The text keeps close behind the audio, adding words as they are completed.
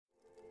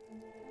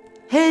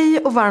Hej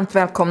och varmt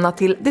välkomna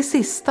till det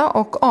sista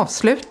och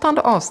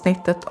avslutande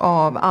avsnittet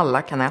av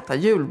Alla kan äta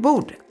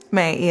julbord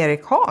med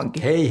Erik Haag.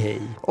 Hej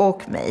hej.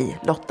 Och mig,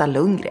 Lotta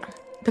Lundgren.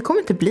 Det kommer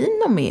inte bli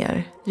någon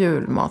mer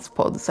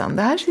julmatspodd sen.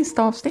 Det här är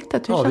sista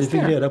avsnittet. Hur ja, känns vi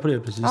fick det? reda på det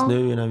precis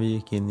nu innan vi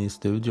gick in i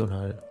studion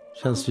här.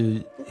 Känns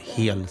ju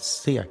helt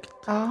segt.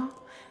 Ja,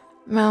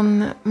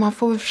 men man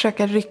får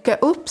försöka rycka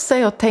upp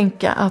sig och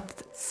tänka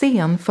att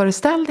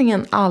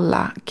scenföreställningen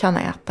Alla kan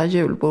äta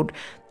julbord,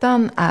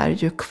 den är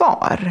ju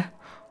kvar.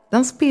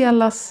 Den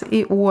spelas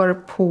i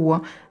år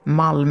på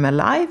Malmö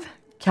Live,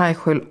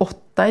 Kajskjul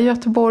 8 i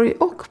Göteborg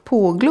och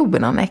på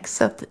Globen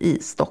Annexet i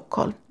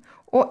Stockholm.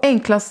 Och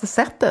enklaste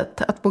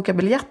sättet att boka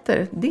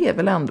biljetter, det är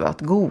väl ändå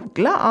att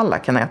googla Alla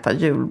kan äta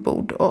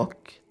julbord och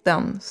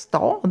den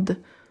stad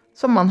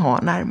som man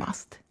har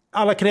närmast.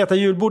 Alla kan äta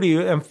julbord är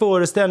ju en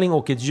föreställning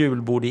och ett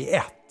julbord i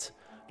ett.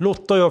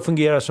 Lotta och jag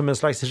fungerar som en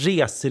slags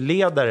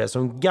reseledare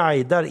som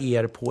guidar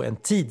er på en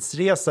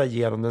tidsresa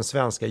genom den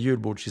svenska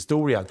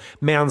julbordshistorien.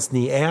 Medan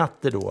ni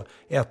äter då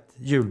ett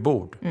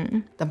julbord.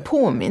 Den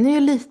påminner ju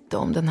lite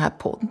om den här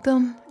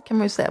podden, kan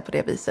man ju säga på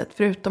det viset.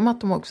 Förutom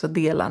att de också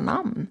delar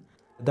namn.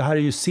 Det här är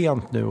ju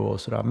sent nu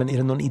och sådär. Men är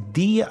det någon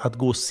idé att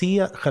gå och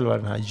se själva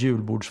den här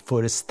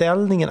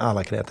julbordsföreställningen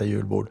Alla kan äta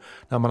julbord?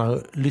 När man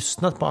har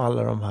lyssnat på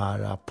alla de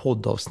här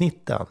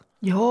poddavsnitten.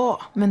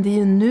 Ja, men det är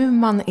ju nu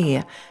man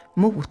är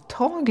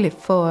mottaglig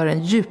för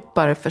en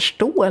djupare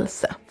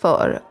förståelse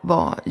för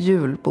vad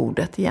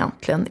julbordet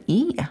egentligen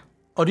är.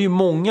 Ja, det är ju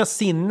många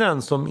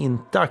sinnen som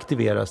inte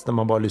aktiveras när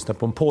man bara lyssnar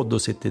på en podd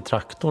och sitter i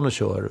traktorn och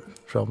kör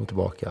fram och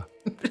tillbaka.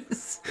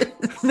 Precis.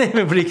 Nej,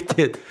 men på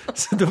riktigt.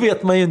 Så då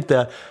vet man ju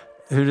inte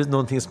hur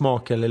någonting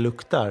smakar eller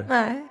luktar.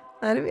 Nej,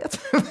 det vet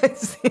man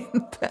faktiskt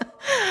inte.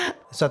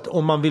 Så att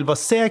om man vill vara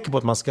säker på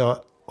att man ska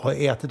ha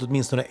ätit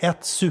åtminstone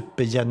ett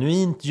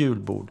supergenuint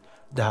julbord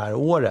det här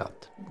året,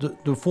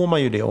 då får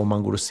man ju det om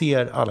man går och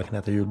ser Alla kan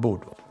äta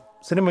julbord.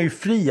 Sen är man ju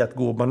fri att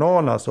gå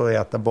bananas och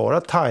äta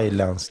bara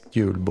thailändskt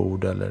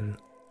julbord eller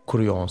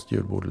koreanskt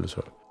julbord eller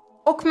så.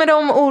 Och med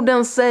de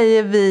orden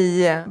säger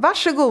vi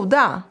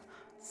varsågoda,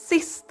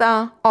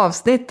 sista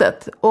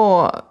avsnittet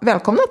och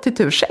välkomna till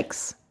tur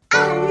 6.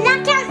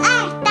 Alla kan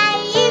äta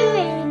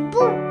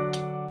julbord.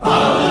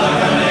 Alla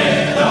kan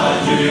äta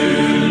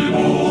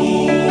julbord.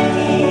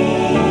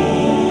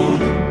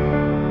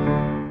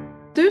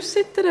 Du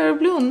sitter där och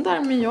blundar,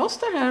 men jag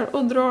står här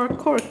och drar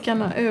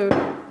korkarna ur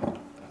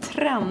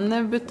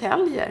tränne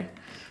buteljer.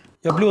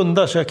 Jag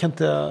blundar så jag kan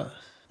inte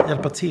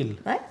hjälpa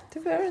till. Nej, det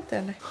behöver inte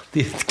heller. Det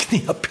är ett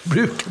knep jag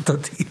brukar ta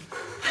till.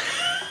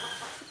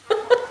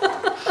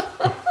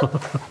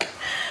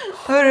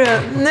 Hörru,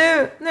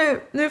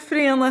 nu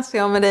förenas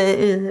jag med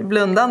dig i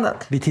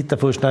blundandet. Vi tittar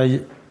först när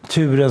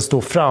turen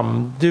står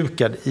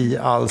framdukad i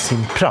all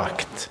sin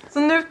prakt. Så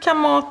nu kan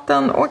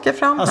maten åka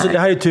fram här. Alltså det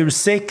här är tur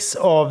 6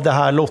 av det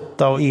här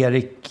Lotta och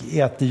Erik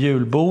äter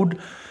julbord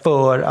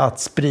för att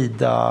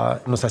sprida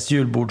någon slags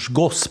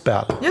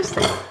julbordsgospel. Just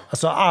det.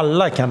 Alltså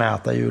alla kan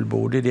äta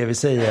julbord, det är det vi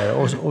säger.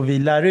 Och vi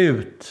lär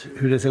ut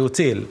hur det ska gå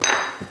till.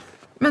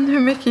 Men hur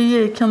mycket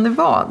ge kan det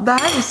vara? Det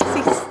här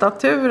är sista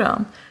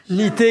turen.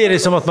 Lite är det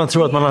som att man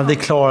tror att man hade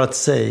klarat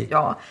sig.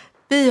 Ja,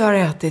 vi har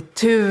ätit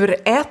tur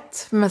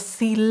 1 med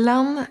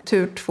sillen,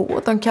 tur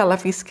 2 de kalla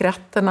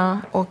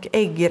fiskrätterna och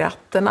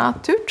äggrätterna,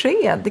 tur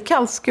 3 det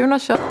kallskurna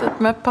köttet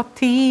med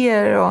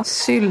patéer och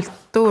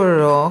syltor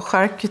och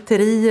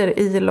charkuterier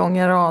i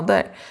långa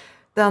rader.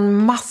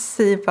 Den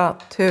massiva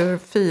tur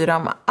 4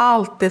 med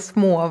allt det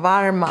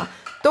småvarma,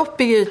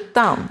 dopp i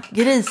grytan,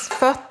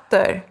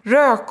 grisfötter,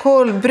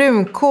 rödkål,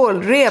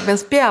 brunkål,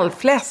 revbensspjäll,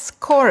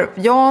 fläskkorv,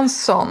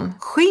 Jansson,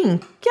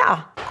 skinka,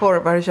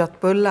 korvar och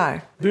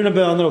köttbullar. Bruna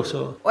bönor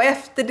också. Och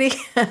efter det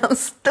en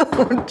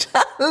stor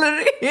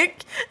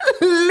tallrik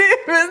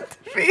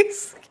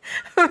lutfisk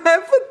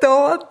med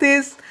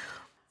potatis.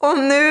 Och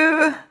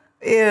nu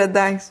är det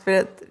dags för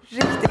ett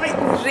riktigt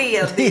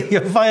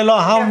redigt Vad jag la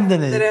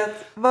handen i. efterrätt.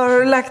 Var har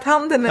du lagt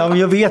handen i? Ja, men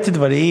jag vet inte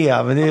vad det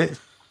är, men det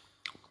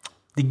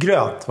är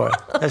gröt var det.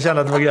 Jag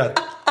kände att det var gröt.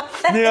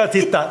 Nu jag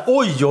tittar.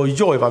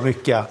 Oj, vad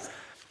mycket.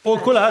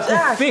 Och kolla här,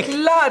 konfekt.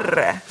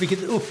 Jäklar!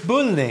 Vilket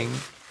uppbullning.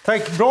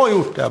 Tack, bra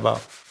gjort Ebba.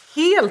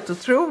 Helt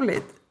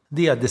otroligt.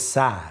 Det är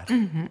dessert.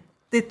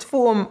 Det är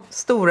 2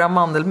 stora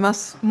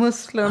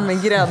mandelmusslor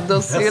med grädde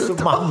och sylt.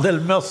 Alltså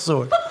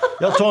mandelmössor.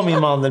 Jag tar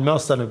min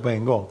mandelmössa nu på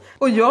en gång.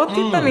 Och jag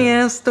tittar ner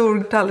en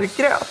stor tallrik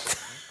gröt.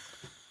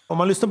 Om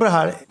man lyssnar på det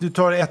här, du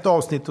tar ett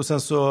avsnitt och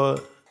sen så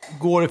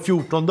går det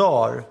 14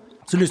 dagar.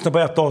 Så lyssna på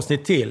ett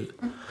avsnitt till.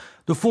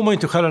 Då får man ju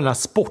inte själva den här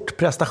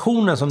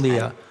sportprestationen som det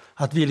är.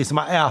 Att vi liksom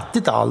har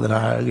ätit all den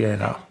här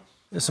grejerna.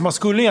 Så man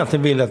skulle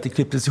egentligen vilja att det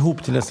klipptes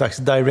ihop till en slags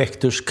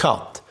director's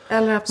cut.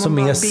 Eller att man som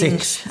bara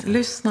är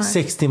lyssnar.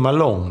 6 timmar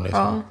lång.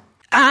 Liksom. Ja.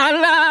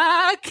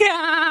 Alla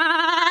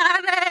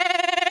kan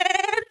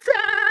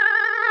äta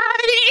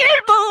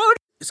julbord.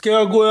 Ska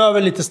jag gå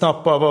över lite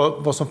snabbt på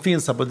vad som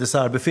finns här på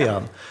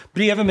dessertbuffén?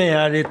 Bredvid mig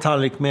är det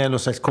tallrik med någon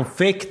slags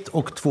konfekt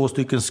och 2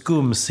 stycken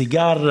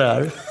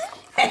skumcigarrer.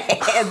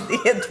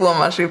 Det är 2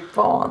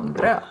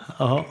 marsipanbröd.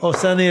 Ja, och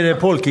sen är det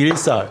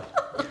polkagrisar.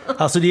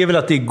 Alltså det är väl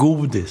att det är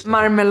godis.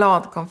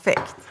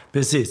 Marmeladkonfekt.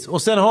 Precis.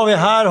 Och sen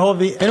har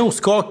vi en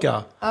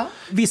ostkaka. Ja.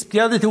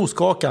 Vispgrädde till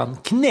ostkakan.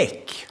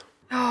 Knäck.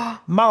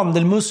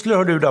 Mandelmusslor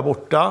har du där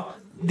borta.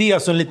 Det är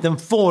alltså en liten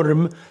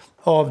form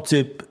av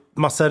typ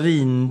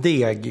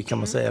massarindeg kan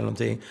man säga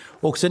någonting.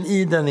 Och sen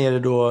i den är det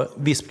då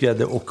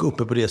vispgrädde och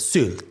uppe på det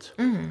sylt.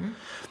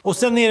 Och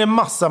sen är det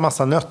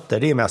massa nötter.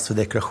 Det är mest för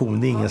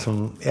dekoration. Det är ingen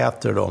som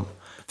äter dem.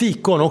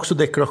 Fikon också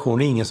dekoration.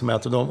 Det är ingen som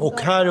äter dem.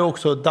 Och här är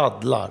också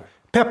dadlar.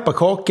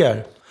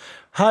 Pepparkakor.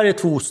 Här är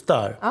 2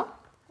 ostar. Ja.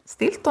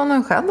 Stilton och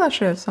en cheddar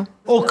ser det ut som.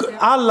 Och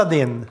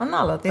Aladdin.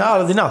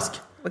 Aladdin-ask.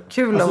 Vad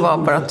kul att vara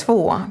bara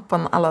 2 på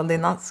en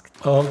Aladdin-ask.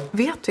 Ja.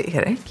 Vet du,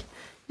 Erik?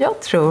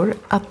 Jag tror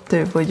att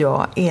du och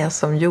jag är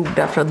som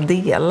gjorda för att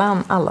dela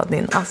en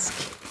Aladdin-ask.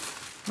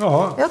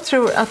 Ja. Jag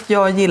tror att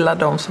jag gillar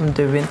dem som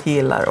du inte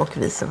gillar och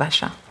vice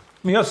versa.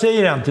 Men jag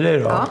säger en till dig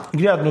då. Ja.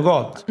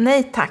 Gräddnougat.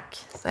 Nej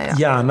tack, säger jag.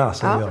 Gärna,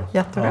 säger jag.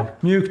 Jättebra. Ja.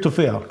 Mjuk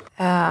toffé.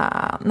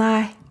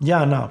 Nej.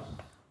 Gärna.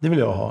 Det vill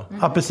jag ha.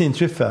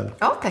 Apelsintryffel.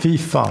 Ja, tack. Fy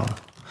fan.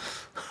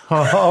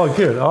 Ja,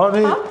 kul. Ja,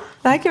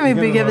 det här kan vi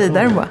bygga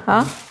vidare på.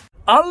 Ja.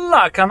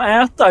 Alla kan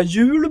äta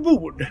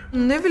julbord.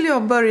 Nu vill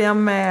jag börja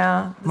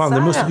med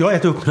mandelmusslor. Jag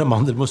äter upp mina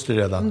mandelmusslor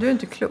redan. Du är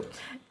inte klok.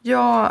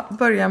 Jag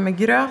börjar med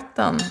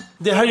gröten.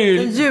 Det här är ju...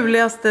 Den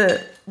juligaste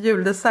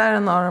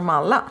juldesserten av dem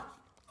alla.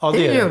 Ja,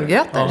 det är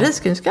julgröten. Ja.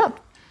 Risgrynsgröt.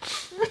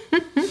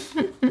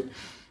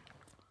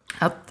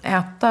 Att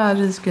äta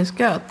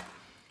risgrynsgröt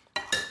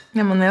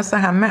när man är så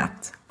här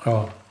mätt.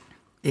 Ja.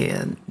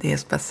 Det är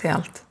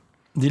speciellt.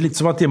 Det är lite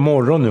som att det är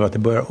morgon nu, att det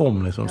börjar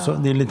om. Liksom. Så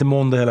det är lite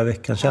måndag hela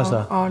veckan, känns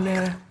det? Ja, det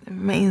är det.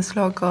 Med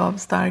inslag av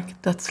stark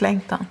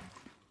dödslängtan.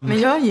 Men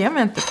jag ger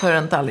mig inte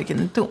förrän tallriken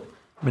är tom.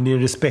 Men det är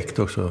respekt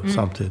också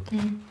samtidigt.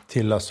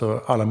 Till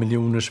alltså alla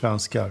miljoner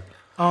svenskar.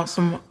 Ja,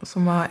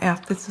 som har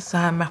ätit sig så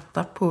här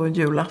mätta på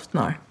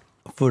julaftnar.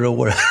 Förra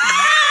året.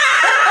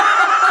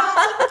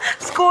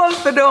 Skål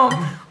för dem!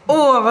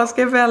 Vad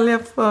ska jag välja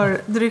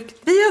för dryck?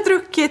 Vi har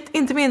druckit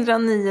inte mindre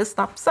än 9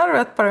 snapsar och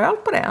ett par öl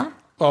på det.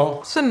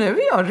 Ja. Så nu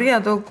är jag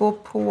redo att gå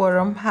på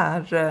de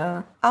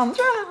här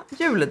andra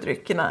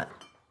juledryckerna.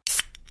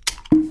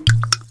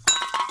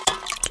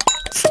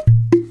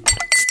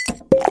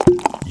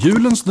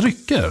 Julens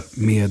drycker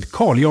med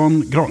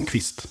Carl-Jan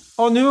Granqvist.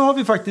 Ja, nu har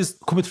vi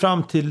faktiskt kommit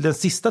fram till den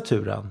sista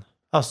turen.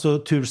 Alltså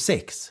tur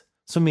 6.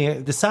 Som är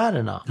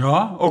desserterna.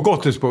 Ja, och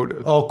gottisbordet.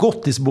 Ja,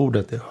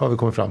 gottisbordet har vi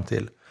kommit fram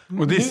till.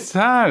 Och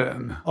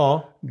desserten,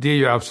 det är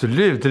ju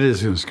absolut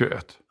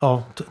risgrynsgröt.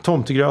 Ja,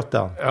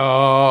 tomtegröten.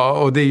 Ja,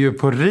 och det är ju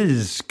på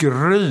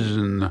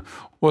risgryn.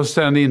 Och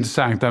sen det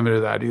intressanta med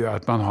det där är ju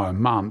att man har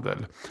en mandel.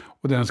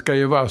 Och den ska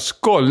ju vara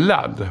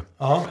skållad.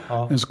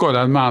 En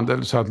skållad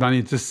mandel så att man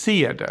inte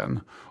ser den.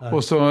 Nej.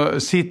 Och så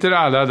sitter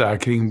alla där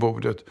kring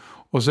bordet.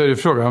 Och så är det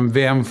frågan om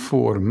vem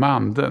får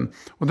mandeln.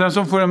 Och den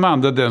som får en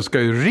mandel, den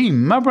ska ju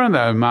rimma på den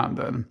där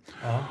mandeln.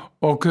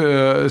 Och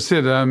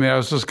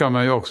sedan så ska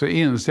man ju också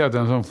inse att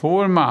den som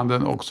får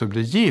mandeln också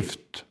blir gift.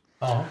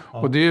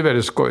 Och det är ju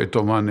väldigt skojigt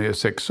om man är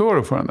 6 år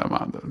och får den där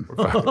mandeln.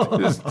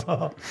 Faktiskt.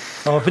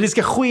 Ja, för det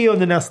ska ske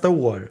under nästa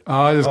år.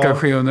 Ja, det ska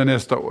ske under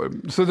nästa år.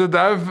 Så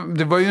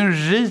det var ju en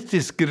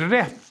ritisk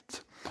rätt.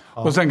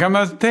 Och sen kan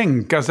man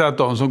tänka sig att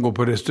de som går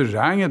på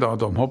restaurang idag,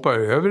 de hoppar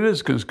över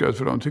risgrynsgröt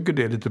för de tycker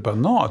det är lite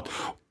banalt.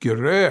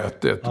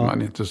 Gröt äter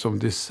man inte som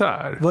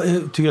dessert.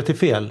 Tycker du att det är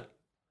fel?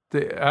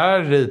 Det är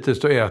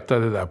ritiskt att äta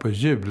det där på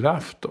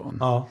julafton.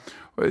 Ja.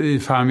 I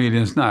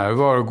familjens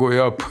närvaro går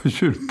jag på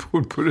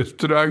julbord på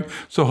restaurang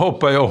så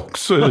hoppar jag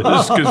också i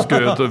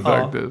risgrynsgröten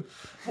faktiskt.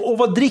 Och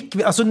vad dricker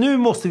vi? Alltså nu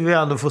måste vi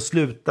ändå få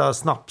sluta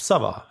snapsa,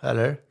 va?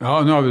 Eller?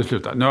 Ja, nu har vi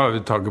slutat. Nu har vi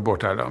tagit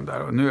bort alla de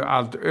där. Och nu är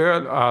allt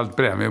öl och allt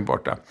brännvin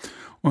borta.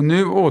 Och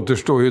nu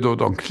återstår ju då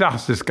de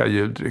klassiska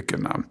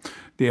juldryckerna.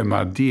 Det är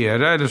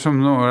Madeira, eller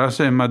som några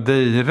säger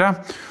Madeira.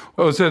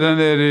 Och sedan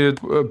är det ju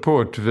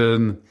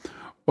portvin.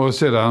 Och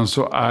sedan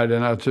så är det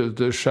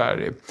naturligtvis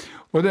sherry.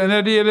 Och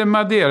när det gäller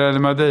Madeira eller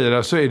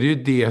Madeira så är det ju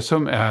det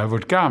som är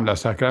vårt gamla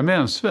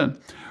sakramentsvin.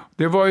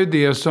 Det var ju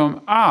det som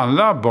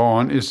alla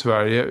barn i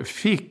Sverige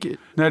fick.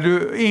 När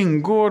du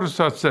ingår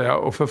så att säga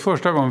och för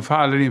första gången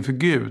faller inför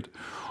Gud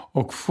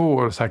och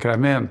får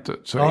sakramentet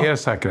så är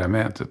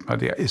sakramentet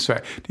Madeira i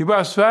Sverige. Det är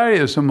bara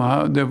Sverige som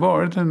har det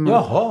varit en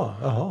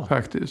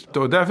faktiskt.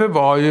 Och därför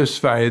var ju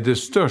Sverige det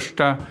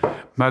största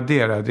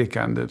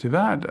Madeira-drickandet i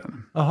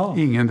världen.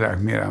 Ingen drack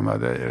mer än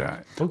Madeira.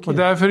 Okay. Och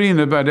därför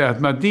innebär det att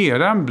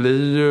Madeira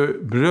blir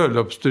ju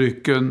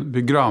bröllopsdrycken,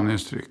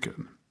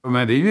 begravningsdrycken.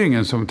 Men det är ju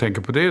ingen som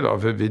tänker på det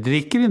idag, för vi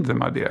dricker inte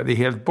Madeira. Det är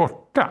helt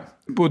borta.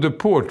 Både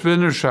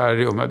portvin och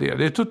sherry och Madeira.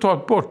 Det är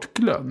totalt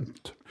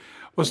bortglömt.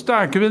 Och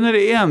starkviner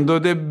är ändå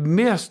det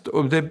mest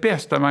och det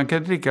bästa man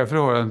kan dricka i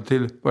förhållande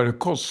till vad det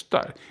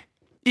kostar.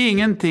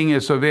 Ingenting är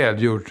så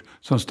välgjort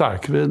som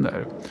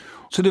starkviner.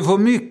 Så du får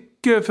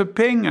mycket för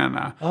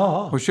pengarna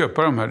att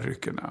köpa de här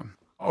dryckerna.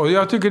 Och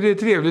jag tycker det är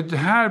trevligt.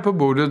 Här på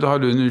bordet har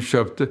du nu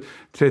köpt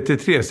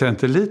 33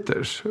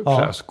 centiliters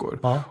flaskor.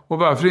 Och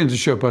varför inte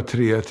köpa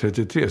 3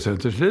 33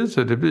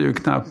 centiliter? Det blir ju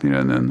knappt mer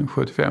än en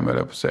 75, eller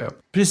på att säga.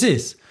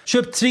 Precis.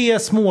 Köp 3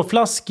 små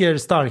flaskor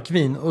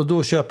starkvin och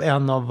då köp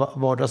en av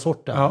vardera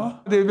sorten.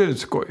 Ja, det är väldigt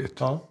skojigt.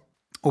 Ja.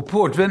 Och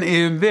portvin är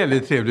ju en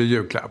väldigt trevlig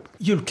julklapp.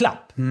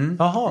 Julklapp?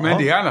 Jaha, Men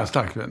det är alla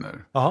starkviner.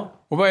 Jaha.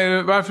 Och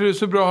varför är det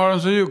så bra att ha dem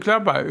som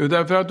julklappar? Jo,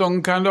 därför att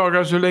de kan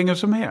lagras hur länge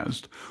som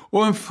helst.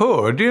 Och en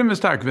fördel med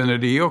starkviner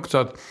det är också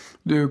att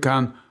du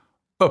kan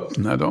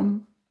öppna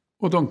dem.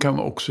 Och de kan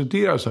också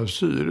delas av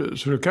syre.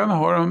 Så du kan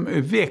ha dem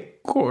i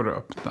veckor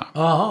öppna.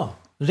 Jaha,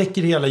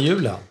 räcker hela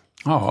julen?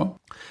 Ja.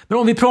 Men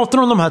om vi pratar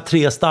om de här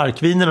 3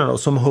 starkvinerna då,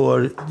 som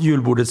hör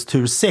julbordets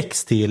tur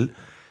 6 till.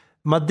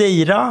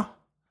 Madeira,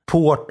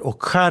 port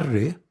och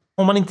sherry.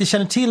 Om man inte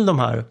känner till de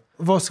här,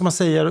 vad ska man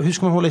säga? Hur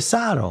ska man hålla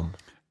isär dem?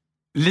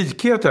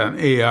 Likheten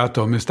är att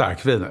de är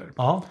starkviner.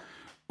 Ja.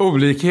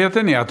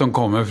 Olikheten är att de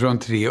kommer från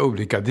 3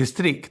 olika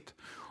distrikt.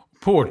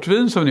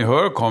 Portvin som ni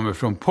hör kommer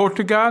från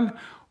Portugal.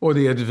 Och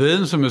det är ett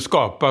vin som är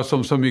skapat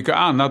som så mycket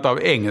annat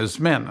av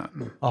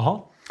engelsmännen.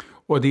 Aha.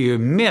 Och det är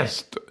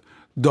mest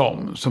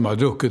de som har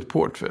druckit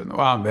portvin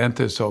och använt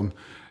det som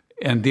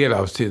en del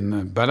av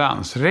sin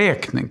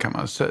balansräkning kan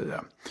man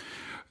säga.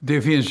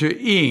 Det finns ju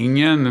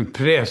ingen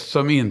präst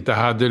som inte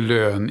hade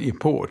lön i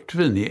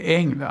portvin i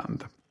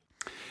England.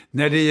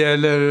 När det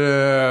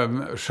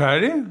gäller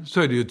sherry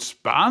så är det ju ett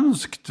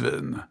spanskt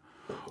vin.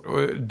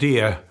 Och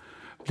det,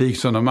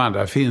 liksom de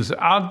andra, finns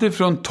alltid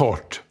från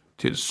torrt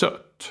till sött.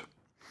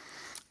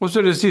 Och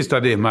så det sista,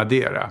 det är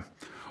Madeira.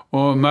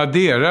 Och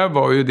Madeira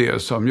var ju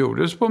det som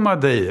gjordes på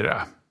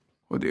Madeira.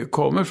 Och det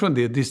kommer från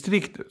det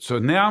distriktet. Så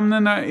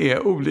namnen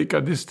är olika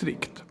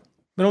distrikt.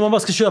 Men om man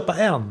bara ska köpa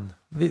en,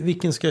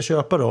 vilken ska jag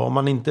köpa då? Om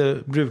man inte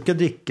brukar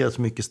dricka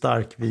så mycket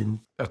starkvin.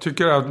 Jag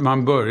tycker att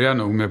man börjar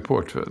nog med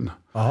portvin.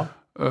 Aha.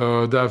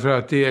 Därför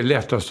att det är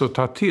lättast att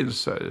ta till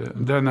sig.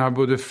 Den har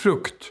både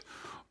frukt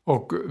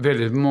och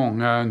väldigt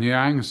många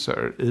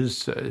nyanser i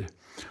sig.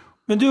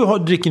 Men du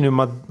dricker nu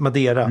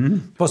Madeira.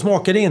 Vad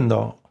smakar det in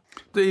då?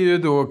 Det är ju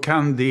då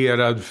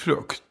kanderad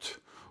frukt.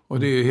 Och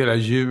det är ju hela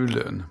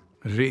julen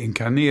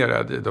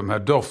reinkarnerad i de här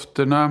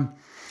dofterna.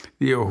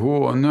 Det är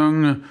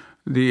honung,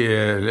 det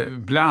är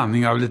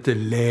blandning av lite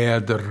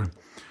läder.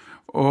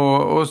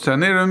 Och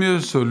sen är de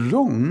ju så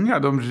långa,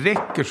 de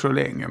räcker så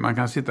länge. Man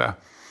kan sitta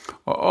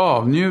och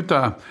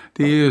avnjuta.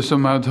 Det är ju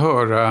som att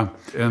höra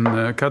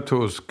en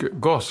katolsk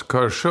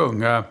gosskör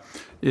sjunga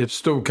i ett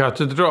stor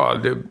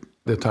katedral.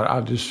 Det tar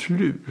aldrig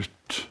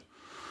slut.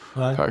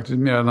 Nej. Faktiskt,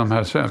 medan de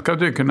här svenska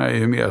dryckerna är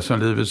ju mer som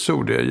Livets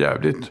ord. Det är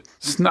jävligt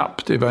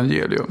snabbt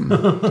evangelium.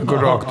 Det går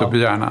rakt upp i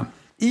hjärnan.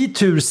 I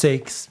tur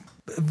 6,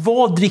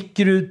 vad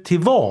dricker du till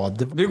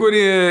vad? Vi går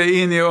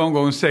in i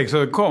omgång 6 och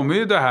det kommer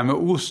ju det här med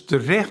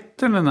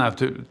osträtterna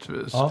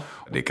naturligtvis. Ja.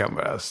 Det kan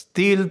vara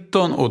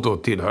Stilton och då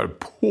tillhör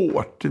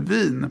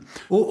portvin.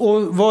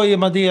 Och vad är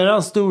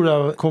Madeiras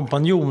stora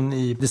kompanjon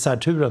i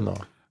dessertturen då?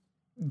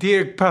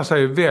 Det passar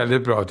ju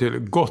väldigt bra till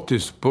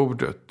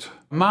gottisbordet.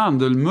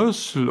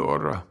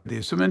 Mandelmusslor, det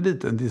är som en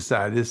liten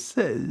dessert i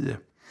sig.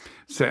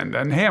 Sen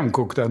den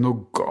hemkokta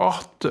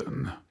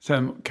nougaten.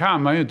 Sen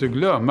kan man ju inte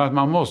glömma att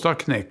man måste ha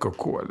knäck och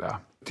kola.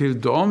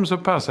 Till dem så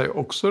passar ju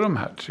också de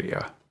här 3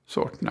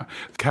 sorterna.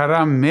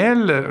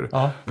 Karameller,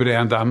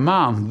 brända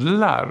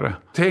mandlar.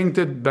 Tänk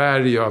ett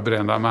berg av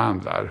brända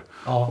mandlar.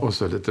 Ja. Och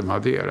så lite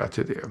Madeira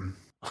till det.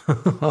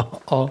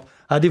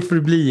 Ja, det får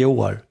det bli i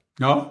år.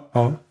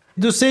 Ja.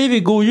 Då säger vi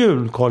god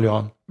jul,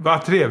 Carl-Jan.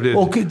 Vad trevligt.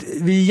 Och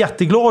vi är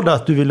jätteglada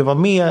att du ville vara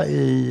med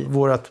i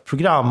vårt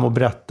program och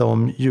berätta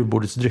om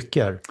julbordets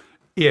drycker.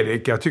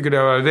 Erik, jag tycker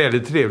det var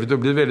väldigt trevligt och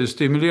blir väldigt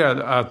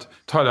stimulerad att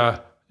tala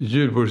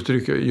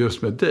julbordsdrycker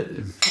just med dig.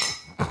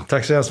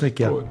 Tack så hemskt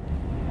mycket.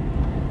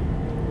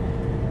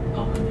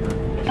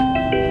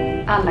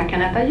 Alla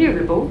kan äta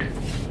julbord.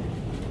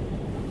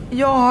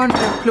 Jag har nu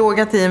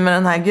plågat i med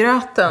den här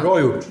gröten. Bra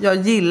gjort. Jag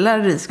gillar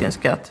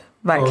risgrynsgröt,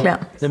 verkligen.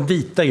 Den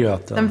vita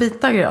gröten. Den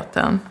vita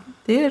gröten,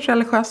 det är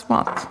religiös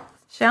mat.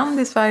 Känd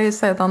i Sverige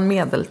sedan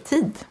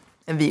medeltid.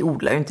 Vi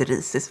odlar ju inte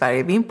ris i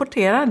Sverige, vi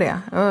importerar det.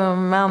 Men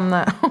om man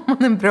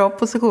har en bra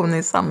position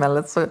i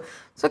samhället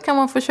så kan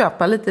man få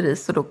köpa lite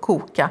ris och då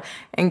koka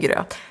en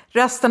gröt.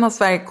 Resten av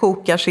Sverige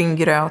kokar sin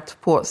gröt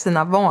på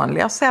sina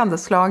vanliga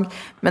sädeslag.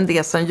 Men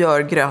det som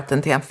gör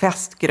gröten till en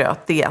festgröt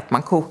det är att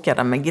man kokar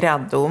den med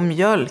grädde och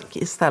mjölk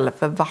istället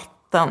för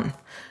vatten.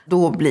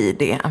 Då blir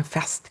det en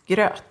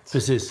festgröt.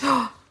 Precis.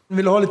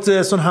 Vill du ha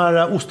lite sån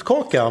här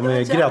ostkaka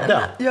med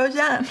grädde? Ja,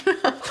 gärna.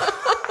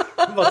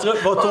 Vad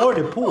tar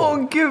du på?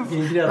 Åh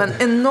gud, en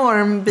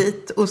enorm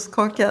bit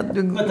ostkaka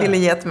du ville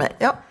ge till mig.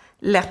 Ja,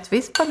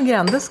 lättvispad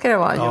grädde ska det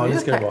vara. Ja, det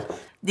ska det vara.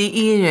 Det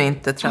är ju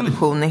inte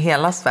tradition i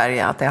hela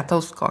Sverige att äta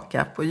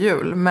ostkaka på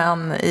jul.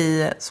 Men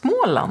i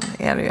Småland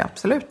är det ju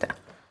absolut det.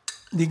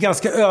 Det är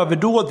ganska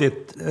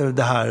överdådigt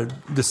det här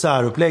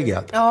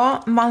dessertupplägget.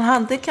 Ja, man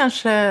hade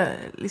kanske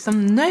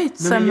liksom nöjt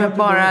sig med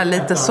bara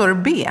lite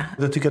sorbet.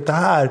 Jag tycker att det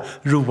här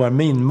roar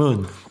min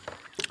mun.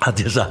 Att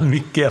det är så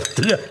mycket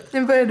efter det.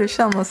 Nu börjar du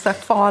känna sig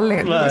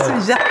farlig. Du är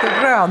så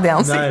jätteröd i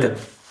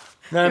ansiktet.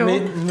 Nej,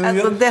 men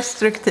alltså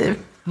destruktiv.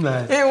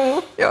 Nej.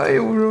 Jo, jag är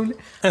orolig.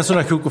 En sån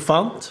här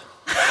krokofant.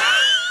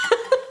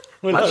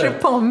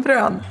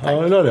 Marsipanbröd. Ja,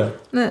 vill du det?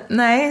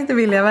 Nej, det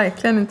vill jag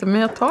verkligen inte,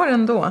 men jag tar det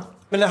ändå.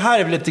 Men det här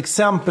är väl ett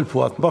exempel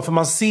på att bara för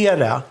man ser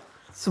det,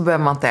 Så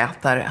behöver man inte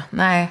äta det.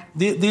 Nej,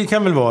 det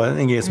kan väl vara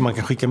en grej som man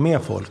kan skicka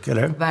med folk,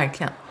 eller?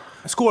 verkligen.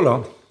 Skål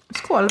då.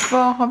 Skål,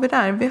 vad har vi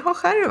där? Vi har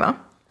sherry, va?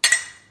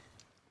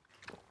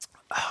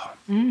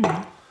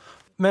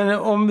 Men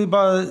om vi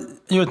bara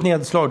gör ett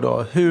nedslag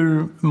då.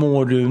 Hur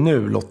mår du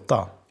nu,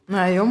 Lotta?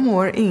 Nej, jag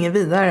mår inget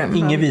vidare.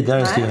 Inget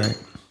vidare, skriver jag.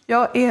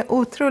 Jag är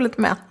otroligt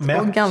mätt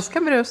och ganska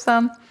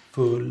brusad.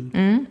 Full.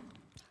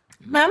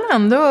 Men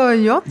ändå,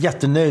 jag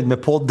Jättenöjd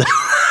med podden.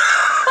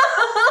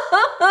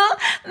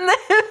 Nej,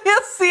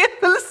 jag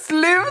ser väl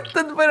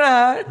slutet på det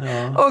här.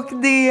 Ja. Och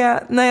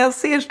när jag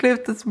ser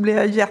slutet så blir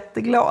jag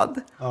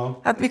jätteglad.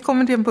 Ja. Att vi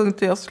kommer till en punkt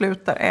där jag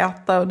slutar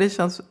äta och det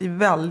känns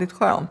väldigt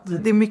skönt.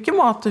 Det är mycket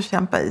mat att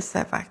kämpa i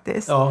sig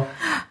faktiskt. Ja.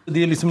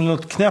 Det är liksom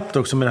något knäppt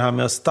också med det här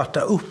med att starta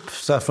upp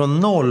så här från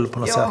noll på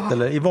något sätt.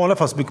 Eller, i vanliga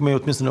fall så brukar man ju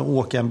åtminstone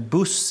åka en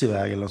buss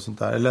iväg eller något sånt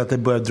där. Eller att det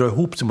börjar dra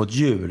ihop sig mot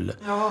jul.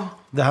 Ja.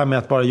 Det här med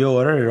att bara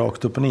göra det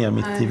rakt upp och ner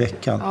mitt i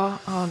veckan. Ja,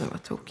 det var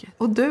tokigt.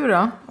 Och du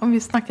då? Om vi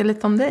snackar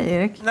lite om dig,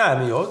 Erik. Nej,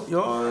 men jag...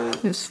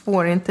 Du är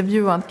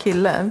svårintervjuad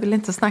kille. Vill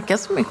inte snacka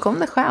så mycket om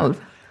dig själv.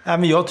 Nej,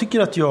 men jag tycker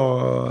att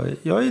jag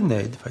är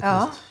nöjd faktiskt.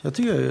 Ja. Jag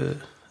tycker jag har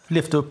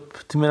levt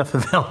upp till mina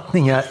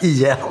förväntningar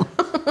igen.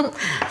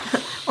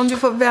 Om du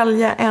får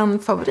välja en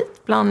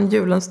favorit bland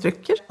julens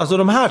drycker. Alltså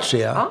de här tre.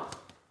 Ja.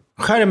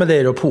 Sherry,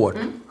 Madeira och port.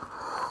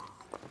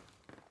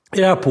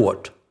 Är det här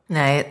port?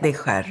 Nej, det är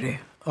sherry.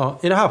 Ja,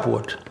 är det här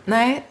port?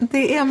 Nej,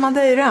 det är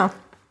Madeira.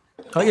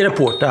 Ja, är det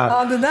port det här?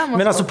 Ja, det där måste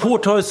men alltså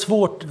port har ju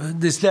svårt,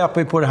 det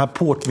släpar ju på det här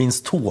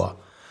portvinstå.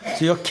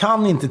 Så jag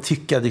kan inte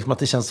tycka liksom, att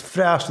det känns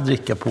fräscht att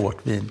dricka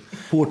portvin.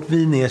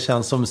 Portvin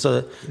känns som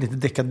så lite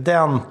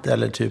dekadent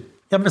eller typ.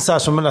 Ja, men så här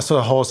som man alltså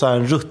har så här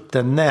en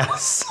rutten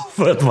näs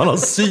för att man har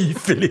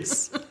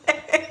syfilis.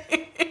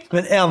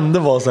 Men ändå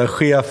var så här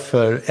chef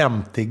för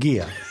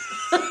MTG.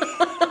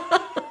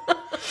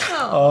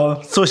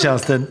 Ja, så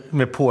känns det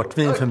med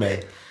portvin för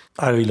mig.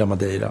 Jag gillar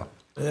Madeira.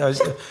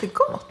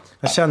 Jättegott.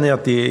 Jag känner ju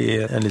att det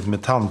är en lite mer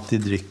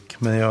tantig dryck.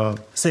 Men jag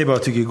säger bara att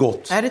jag tycker det är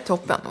gott. Det är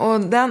toppen. Och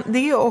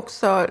det är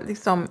också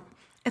liksom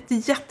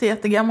ett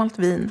jättegammalt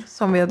vin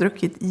som vi har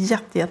druckit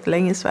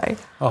jättelänge i Sverige.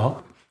 Jaha.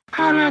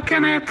 Alla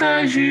kan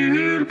äta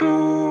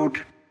julbord.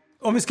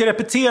 Om vi ska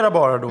repetera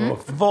bara då.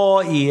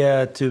 Vad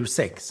är tur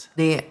 6?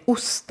 Det är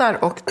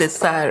ostar och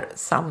dessert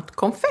samt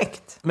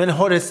konfekt. Men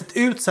har det sett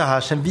ut så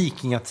här sedan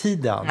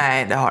vikingatiden?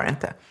 Nej, det har det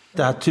inte.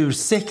 Det här tur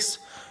 6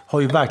 har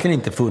ju verkligen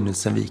inte funnits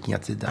sedan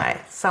vikingatiden. Nej,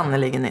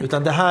 sannoliken inte.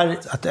 Utan det här,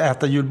 att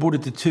äta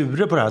julbordet i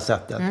turer på det här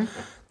sättet.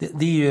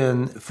 Det är ju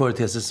en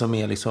företeelse som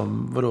är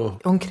liksom, vadå?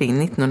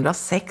 Omkring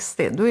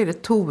 1960, då är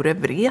det Tore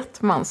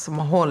Wretman som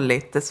har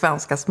hållit det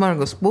svenska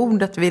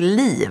smörgåsbordet vid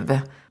liv.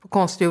 På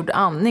konstgjord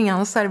andning. Han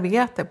har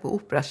serverat det på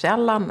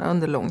Operakällan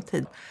under lång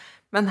tid.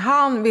 Men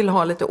han vill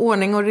ha lite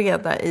ordning och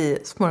reda i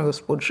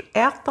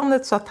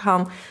smörgåsbordsätandet så att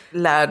han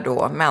lär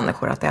då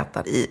människor att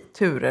äta i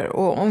turer.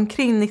 Och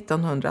omkring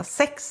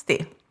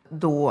 1960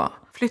 då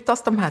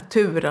flyttas de här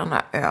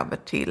turerna över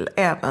till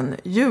även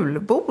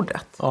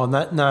julbordet.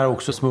 Ja, när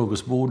också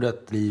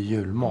smörgåsbordet blir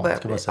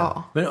julmat kan man säga.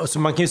 Ja. Men alltså,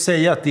 man kan ju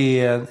säga att det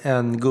är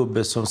en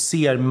gubbe som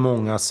ser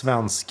många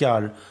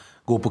svenskar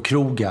gå på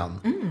krogen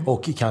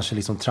och kanske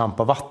liksom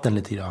trampa vatten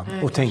lite grann.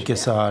 Och tänker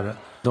så här,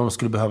 de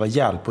skulle behöva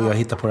hjälp och jag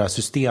hittar på det här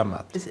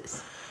systemet.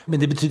 Precis. Men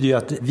det betyder ju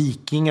att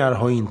vikingar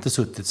har ju inte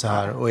suttit så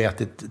här och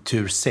ätit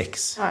tur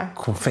 6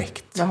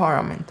 konfekt. Det har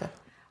de inte.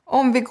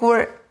 Om vi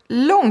går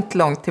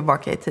långt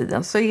tillbaka i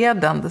tiden så är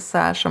den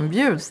dessert som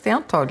bjuds, det är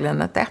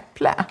antagligen ett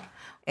äpple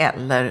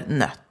eller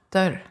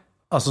nötter.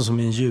 Alltså som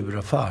i en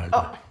djuraffär.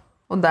 Ja.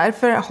 Och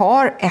därför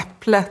har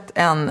äpplet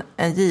en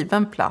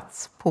given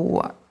plats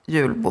på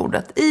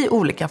julbordet i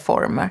olika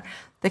former.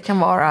 Det kan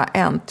vara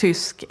en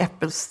tysk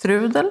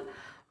äppelstrudel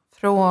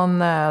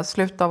från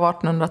slutet av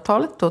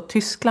 1800-talet då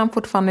Tyskland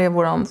fortfarande är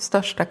vår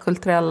största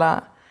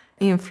kulturella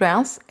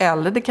influens.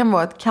 Eller det kan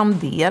vara ett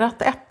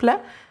kanderat äpple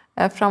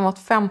framåt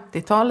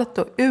 50-talet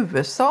då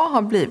USA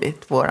har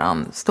blivit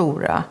vår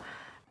stora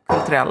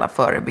kulturella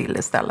förebild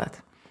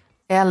istället.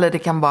 Eller det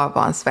kan bara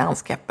vara en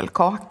svensk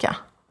äppelkaka.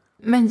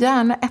 Men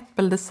gärna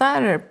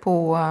äppeldesserter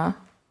på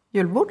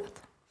julbordet.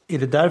 Är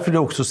det därför det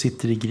också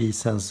sitter i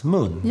grisens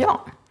mun?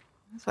 Ja,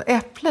 så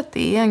äpplet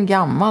är en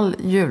gammal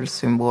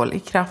julsymbol i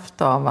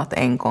kraft av att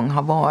en gång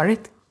ha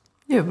varit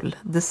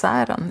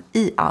juldesserten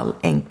i all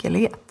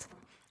enkelhet.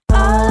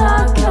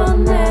 Alla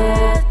kan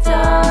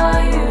äta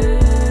julbord.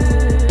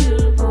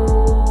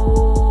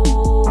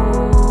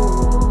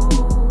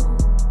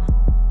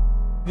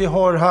 Vi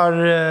har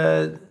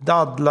här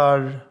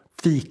dadlar,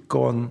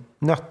 fikon,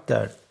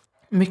 nötter.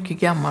 Mycket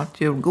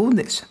gammalt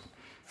julgodis.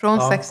 Från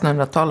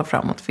 1600-talet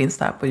framåt finns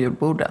det här på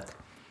julbordet.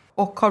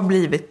 Och har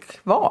blivit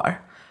kvar.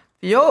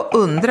 Jag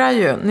undrar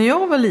ju, när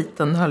jag var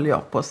liten höll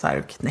jag på så här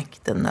och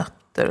knäckte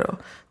nötter. Och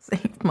så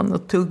gick man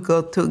och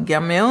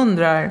tugga. Men jag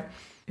undrar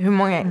hur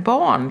många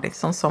barn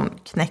liksom som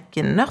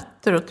knäcker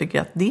nötter och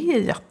tycker att det är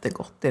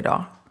jättegott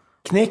idag.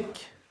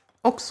 Knäck.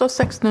 Också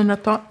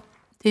 1600-tal.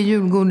 Det är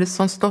julgodis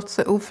som stått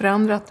sig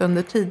oförändrat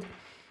under tid.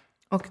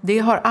 Och det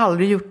har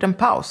aldrig gjort en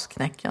paus,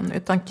 knäcken.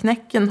 Utan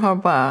knäcken har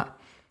bara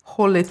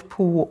hållit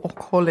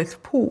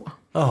på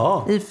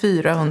Jaha. i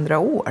 400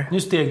 år.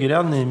 Nu steg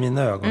den i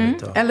mina ögon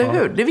lite. Eller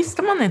hur? Det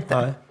visste man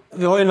inte. Nej.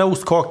 Vi har ju den här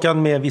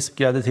ostkakan med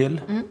vispgrädde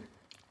till.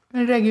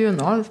 En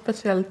regional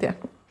specialitet.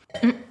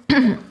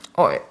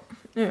 Oj.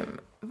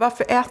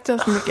 Varför äter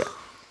jag så mycket?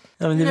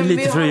 Ja, men det är väl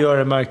lite för att göra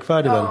det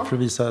märkvärdigt väl, för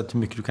att visa hur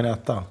mycket du kan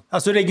äta.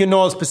 Alltså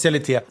regional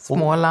specialitet.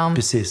 Småland.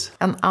 Precis.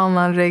 En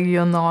annan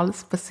regional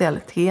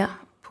specialitet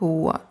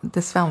på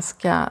det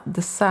svenska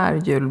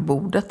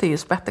dessertjulbordet är ju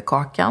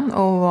spetterkakan.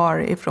 Och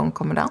varifrån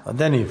kommer den? Ja,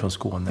 den är ju från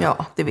Skåne.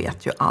 Ja, det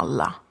vet ju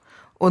alla.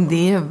 Och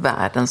det är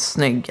världens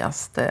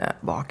snyggaste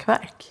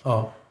bakverk.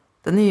 Ja.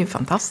 Den är ju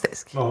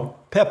fantastisk. Ja.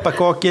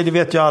 Pepparkakor, det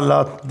vet ju alla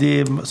att det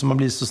är som man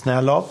blir så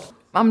snäll av.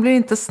 Man blir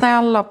inte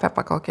snäll av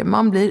pepparkakor.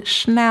 Man blir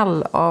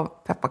snäll av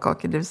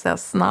pepparkakor, det vill säga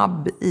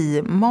snabb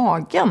i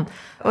magen.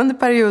 Under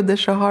perioder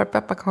så har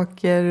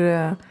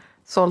pepparkakor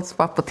sålts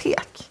på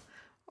apotek.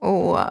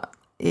 Och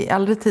i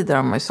äldre tider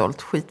har man ju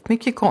sålt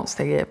skitmycket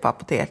konstiga grejer på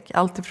apotek.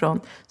 Allt ifrån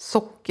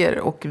socker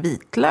och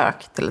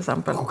vitlök till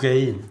exempel.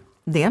 Kokain.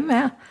 Det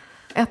med.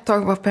 Ett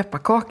tag var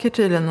pepparkakor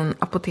tydligen en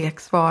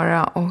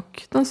apoteksvara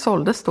och den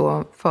såldes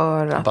då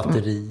för att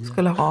de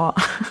skulle ha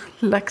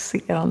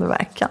laxerande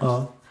verkan.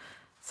 Ja.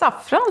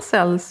 Saffran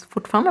säljs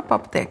fortfarande på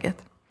apoteket.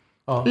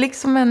 Ja.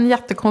 Liksom en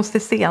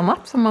jättekonstig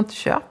senap som man inte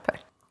köper.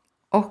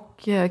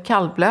 Och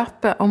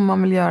kallblöpe om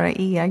man vill göra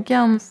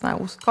egen sån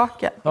här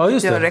ostkaka. Ja,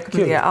 just det. Jag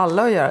rekommenderar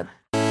alla att göra det.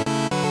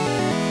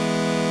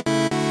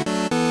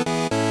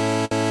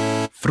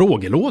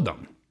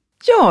 Frågelådan.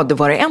 Ja, då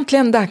var det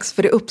äntligen dags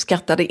för det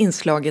uppskattade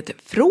inslaget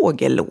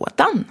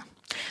Frågelådan.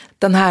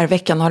 Den här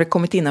veckan har det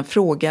kommit in en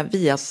fråga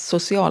via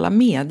sociala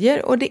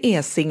medier och det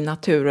är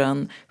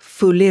signaturen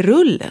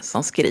Fullirull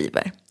som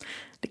skriver.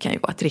 Det kan ju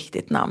vara ett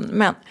riktigt namn,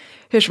 men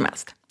hur som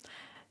helst.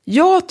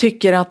 Jag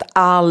tycker att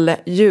all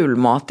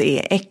julmat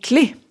är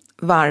äcklig.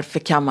 Varför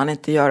kan man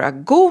inte göra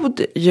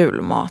god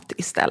julmat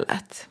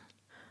istället?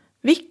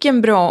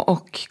 Vilken bra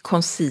och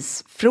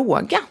koncis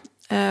fråga.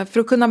 För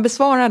att kunna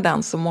besvara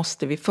den så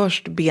måste vi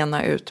först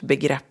bena ut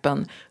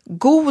begreppen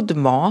god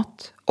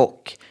mat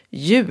och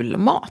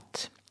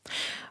julmat.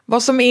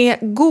 Vad som är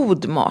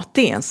god mat,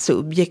 det är en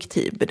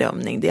subjektiv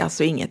bedömning. Det är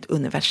alltså inget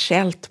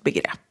universellt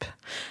begrepp.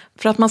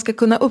 För att man ska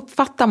kunna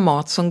uppfatta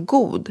mat som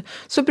god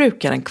så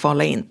brukar den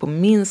kvala in på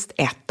minst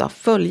ett av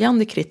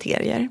följande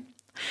kriterier.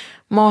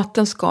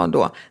 Maten ska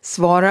då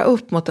svara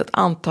upp mot ett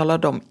antal av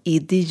de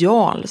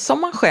ideal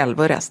som man själv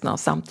och resten av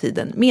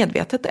samtiden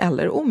medvetet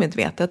eller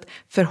omedvetet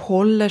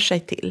förhåller sig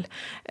till.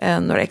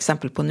 Några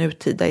exempel på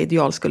nutida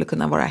ideal skulle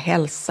kunna vara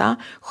hälsa,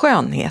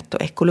 skönhet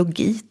och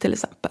ekologi till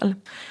exempel.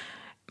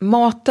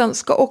 Maten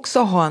ska också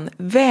ha en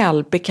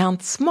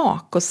välbekant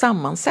smak och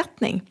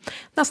sammansättning.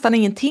 Nästan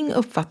ingenting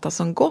uppfattas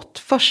som gott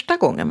första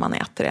gången man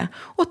äter det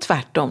och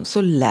tvärtom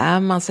så lär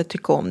man sig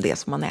tycka om det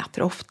som man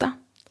äter ofta.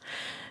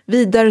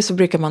 Vidare så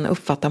brukar man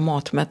uppfatta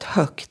mat med ett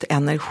högt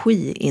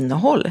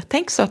energiinnehåll,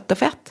 tänk sött och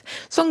fett,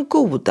 som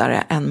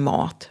godare än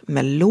mat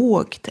med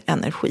lågt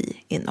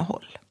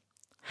energiinnehåll.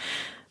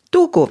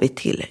 Då går vi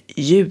till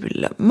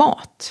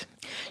julmat.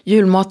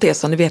 Julmat är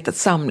som ni vet ett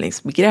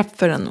samlingsbegrepp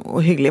för en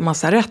ohygglig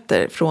massa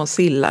rätter från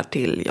sillar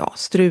till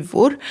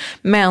struvor.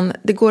 Men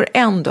det går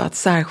ändå att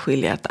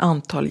särskilja ett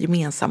antal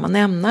gemensamma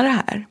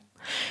nämnare här.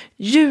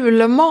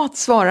 Julmat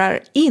svarar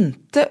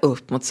inte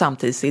upp mot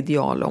samtids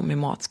ideal om hur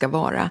mat ska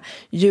vara.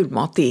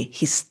 Julmat är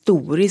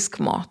historisk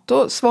mat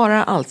och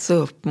svarar alltså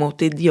upp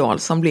mot ideal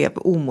som blev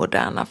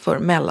omoderna för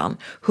mellan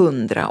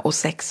 100 och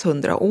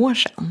 600 år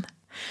sedan.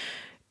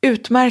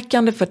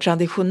 Utmärkande för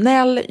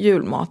traditionell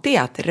julmat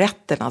är att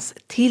rätternas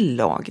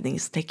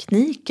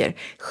tillagningstekniker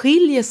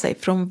skiljer sig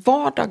från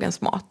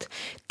vardagens mat.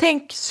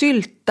 Tänk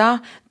sylta,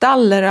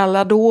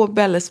 dalleralladåb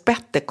eller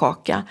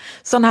spettekaka.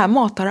 Sån här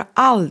mat har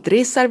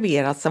aldrig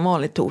serverats en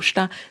vanlig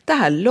torsdag. Det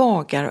här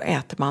lagar och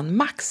äter man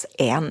max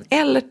 1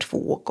 eller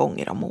 2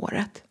 gånger om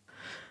året.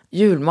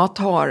 Julmat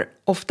har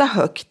ofta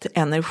högt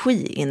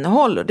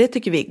energiinnehåll och det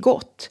tycker vi är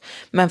gott.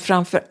 Men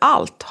framför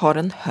allt har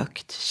den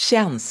högt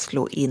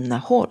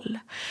känsloinnehåll.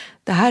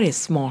 Det här är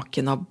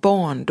smaken av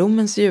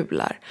barndomens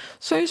jular.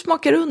 Som ju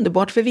smakar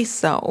underbart för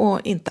vissa och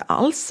inte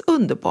alls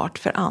underbart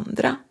för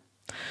andra.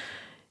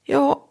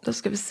 Ja, då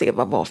ska vi se,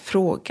 vad var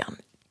frågan.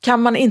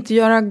 Kan man inte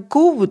göra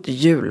god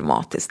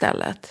julmat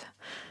istället?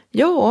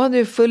 Ja, det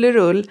är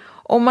fullerull.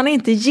 Om man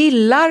inte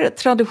gillar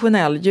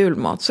traditionell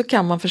julmat så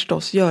kan man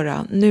förstås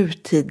göra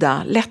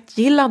nutida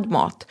lättgillad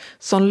mat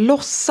som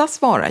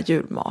låtsas vara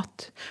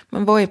julmat.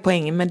 Men vad är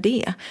poängen med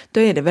det? Då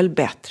är det väl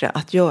bättre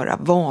att göra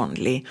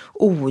vanlig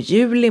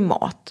ojulig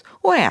mat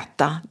och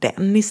äta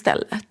den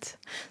istället.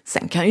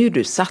 Sen kan ju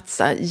du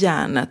satsa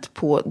hjärnet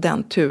på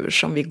den tur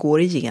som vi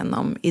går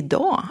igenom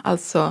idag,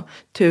 alltså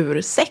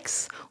tur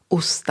 6.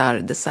 Ostar,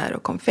 dessert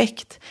och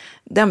konfekt.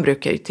 Den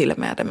brukar ju till och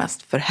med det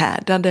mest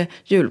förhärdade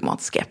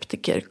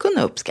julmatskeptiker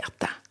kunna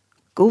uppskatta.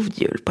 God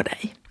jul på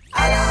dig!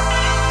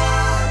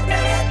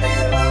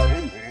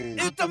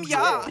 Utom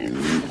jag!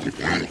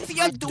 För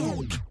jag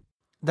dog!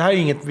 det här är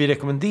inget vi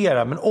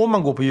rekommenderar, men om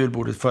man går på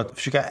julbordet för att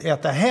försöka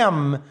äta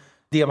hem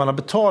det man har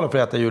betalat för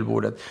att äta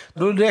julbordet,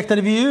 då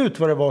räknade vi ut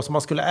vad det var som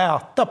man skulle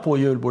äta på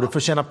julbordet för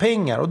att tjäna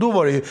pengar. Och då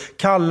var det ju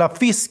kalla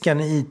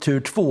fisken i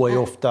tur 2 är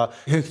ofta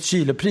högt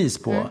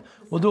kilopris på.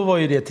 Och då var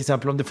ju det till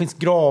exempel om det finns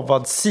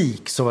gravad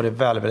sik så var det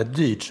väldigt, väldigt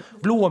dyrt.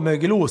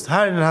 Blåmögelost,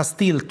 här är den här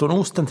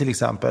Stiltonosten till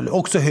exempel,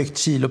 också högt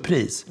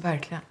kilopris.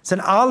 Verkligen.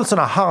 Sen all sån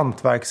här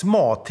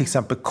hantverksmat, till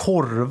exempel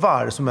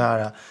korvar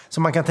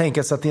som man kan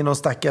tänka sig att det är någon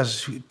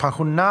stackars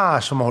pensionär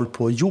som har hållit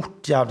på och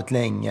gjort jävligt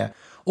länge.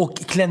 Och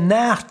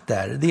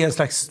klenäter, det är en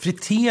slags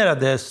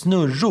friterade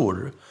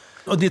snurror.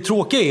 Och det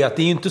tråkiga är att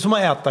det är inte som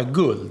att äta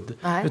guld.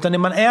 Nej. Utan det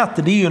man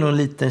äter, det är ju någon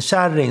liten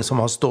kärring som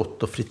har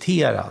stått och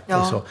friterat. Ja.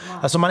 Liksom.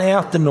 Alltså man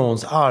äter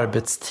någons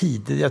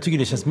arbetstid. Jag tycker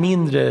det känns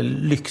mindre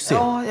lyxigt.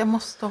 Ja, jag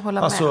måste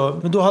hålla med.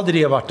 Men då hade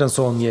det varit en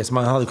sån grej som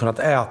man hade kunnat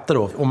äta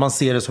då. Om man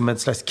ser det som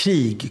ett slags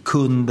krig,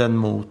 kunden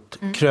mot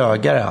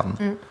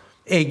krögaren.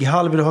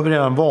 Ägghalvor har vi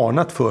redan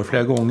varnat för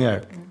flera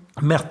gånger.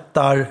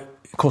 Mättar,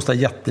 kostar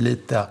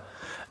jättelite.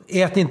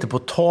 Ät inte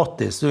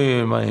potatis, då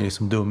är man ju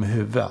liksom dum i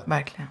huvudet.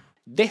 Verkligen.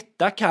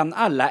 Detta kan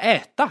alla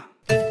äta.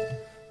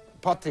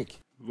 Patrik.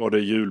 Var det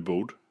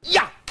julbord?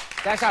 Ja,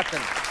 där satt den.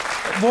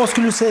 Vad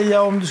skulle du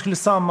säga om du skulle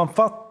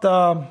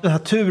sammanfatta den här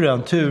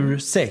turen, tur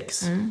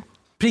 6?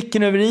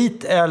 Pricken över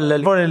it,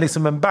 eller var det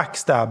liksom en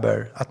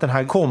backstabber? Att den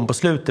här kom på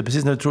slutet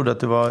precis när du trodde att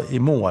du var i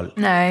mål?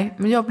 Nej,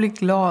 men jag blir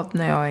glad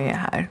när jag är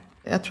här.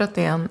 Jag tror att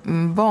det är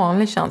en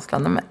vanlig känsla.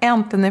 När man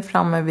äntligen är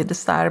framme vid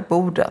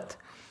dessertbordet,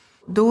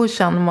 då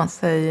känner man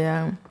sig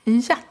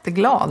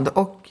jätteglad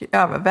och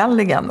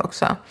överväldigande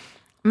också.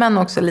 Men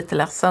också lite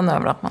ledsen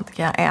över att man inte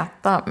kan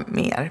äta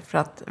mer. För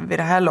att vid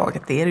det här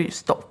laget är det ju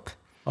stopp.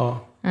 Ja.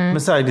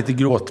 Men så här lite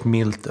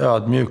gråtmilt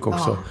ödmjuk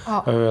också.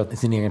 Över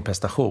sin egen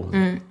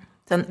prestation.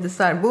 Sen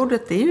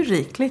dessertbordet är ju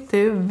rikligt. Det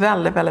är ju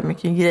väldigt, väldigt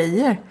mycket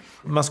grejer.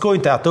 Man ska ju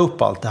inte äta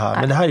upp allt det här.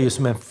 Men det här är ju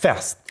som en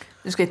fest.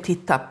 Du ska ju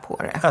titta på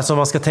det. Alltså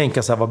man ska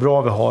tänka så här, vad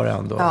bra vi har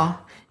ändå. Ja.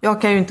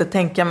 Jag kan ju inte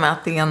tänka mig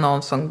att det är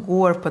någon som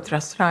går på ett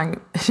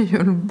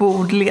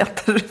restaurangjulbord,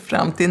 letar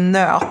fram till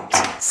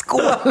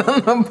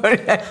nötskålen och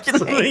börjar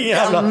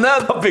knäcka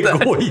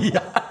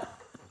nötter.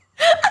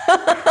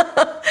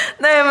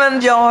 Nej,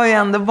 men jag har ju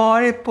ändå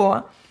varit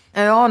på...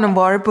 Jag har nog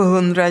varit på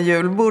 100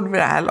 julbord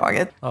vid det här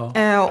laget.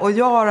 Ja. Och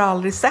jag har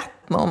aldrig sett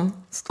någon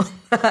stå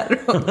där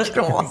och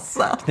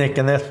krasa.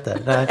 Knäcka nätter.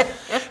 Nej.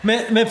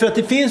 Men för att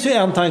det finns ju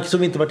en tanke som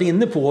vi inte varit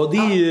inne på. Det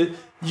är ju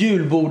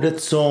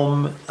julbordet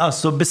som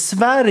alltså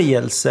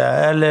besvärjelse.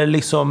 Eller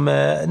liksom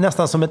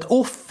nästan som ett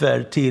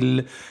offer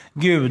till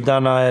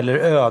gudarna eller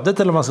ödet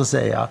eller vad man ska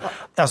säga.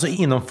 Alltså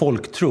inom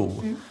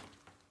folktro.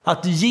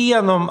 Att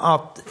genom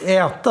att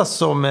äta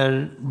som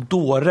en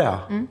dåre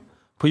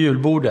på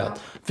julbordet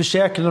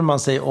försäkrade man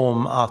sig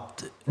om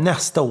att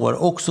nästa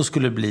år också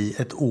skulle bli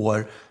ett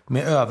år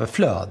med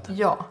överflöd.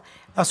 Ja.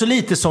 Alltså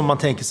lite som man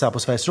tänker så här på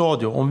Sveriges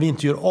Radio. Om vi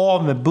inte gör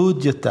av med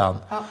budgeten,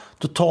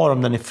 då tar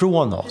de den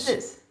ifrån oss.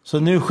 Precis. Så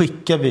nu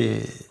skickar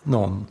vi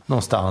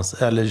någonstans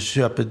eller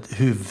köper ett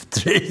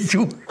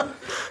huvudtröjor.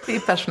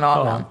 Till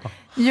personalen. Ja.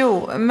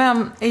 Jo,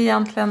 men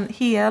egentligen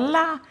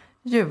hela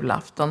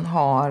julafton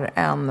har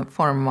en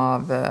form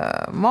av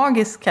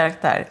magisk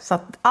karaktär. Så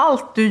att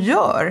allt du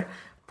gör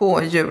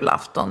på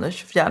julafton den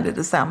 24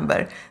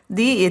 december,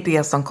 det är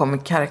det som kommer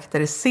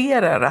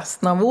karaktärisera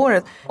resten av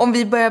året. Om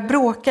vi börjar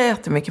bråka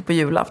jättemycket på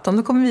julafton,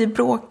 då kommer vi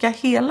bråka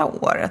hela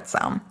året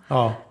sen.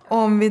 Ja.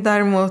 Om vi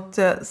däremot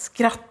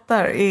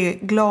skrattar, är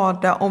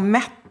glada och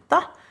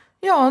mätta,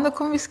 ja, då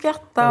kommer vi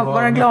skratta,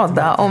 vara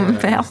glada och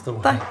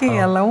mätta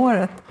hela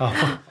året. Ja.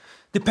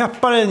 Det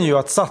peppar en ju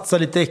att satsa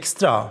lite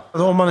extra.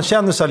 Om man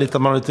känner så här lite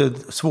att man har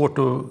lite svårt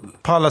att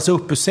palla sig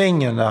upp ur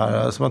sängen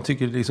där. Så man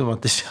tycker liksom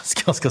att det känns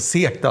ganska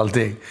segt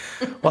allting.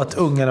 Och att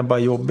ungarna bara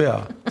är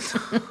jobbiga.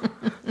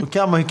 Då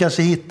kan man ju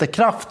kanske hitta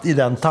kraft i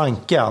den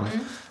tanken.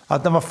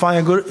 Att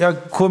när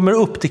jag kommer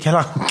upp till Kalle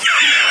Anka.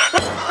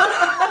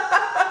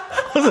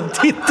 Och så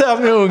tittar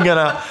jag med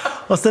ungarna.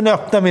 Och sen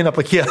öppnar jag mina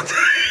paket.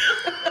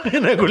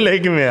 När jag går och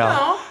lägger mig.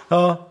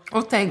 Ja.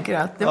 Och tänker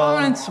att det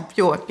var inte så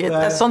pjåkigt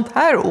ett sånt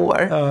här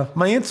år. Ja,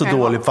 man är inte så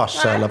dålig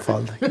farsa i alla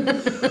fall.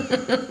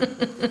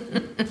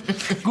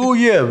 God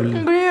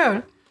jul! God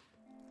jul!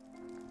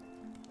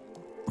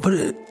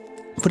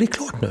 Var det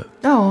klart nu?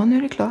 Ja, nu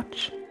är det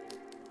klart.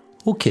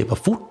 Okej, vad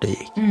fort det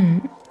gick.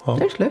 Ja.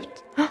 Det är slut.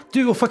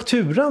 Du, och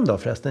fakturan då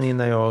förresten,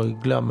 innan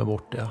jag glömmer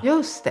bort det.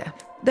 Just det.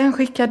 Den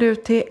skickar du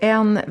till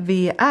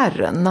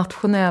NVR,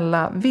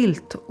 Nationella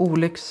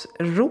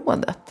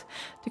viltolycksrådet.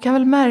 Du kan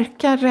väl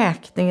märka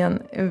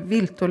räkningen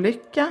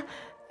viltolycka,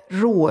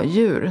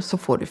 rådjur, så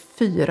får du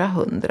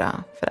 400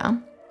 för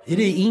den. Är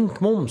det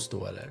inkmoms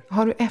då eller?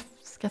 Har du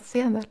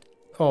F-skattsedel?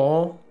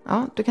 Ja.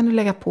 Ja, då kan du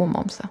lägga på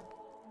momsen.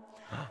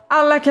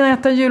 Alla kan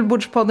äta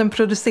julbordspodden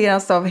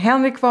produceras av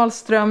Henrik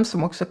Wahlström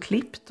som också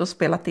klippt och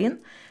spelat in.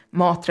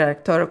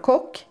 Matredaktör och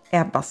kock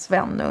Ebba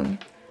Svennung.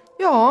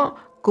 Ja,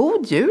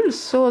 god jul,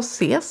 så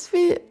ses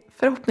vi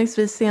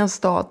förhoppningsvis i en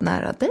stad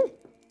nära dig.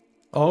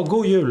 Ja,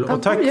 god jul. Ja,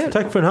 och tack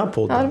för den här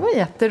podden. Ja, det var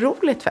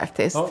jätteroligt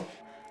faktiskt. Ja.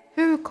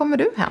 Hur kommer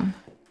du hem?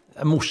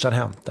 Morsan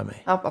hämtar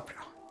mig. Ja, vad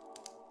bra.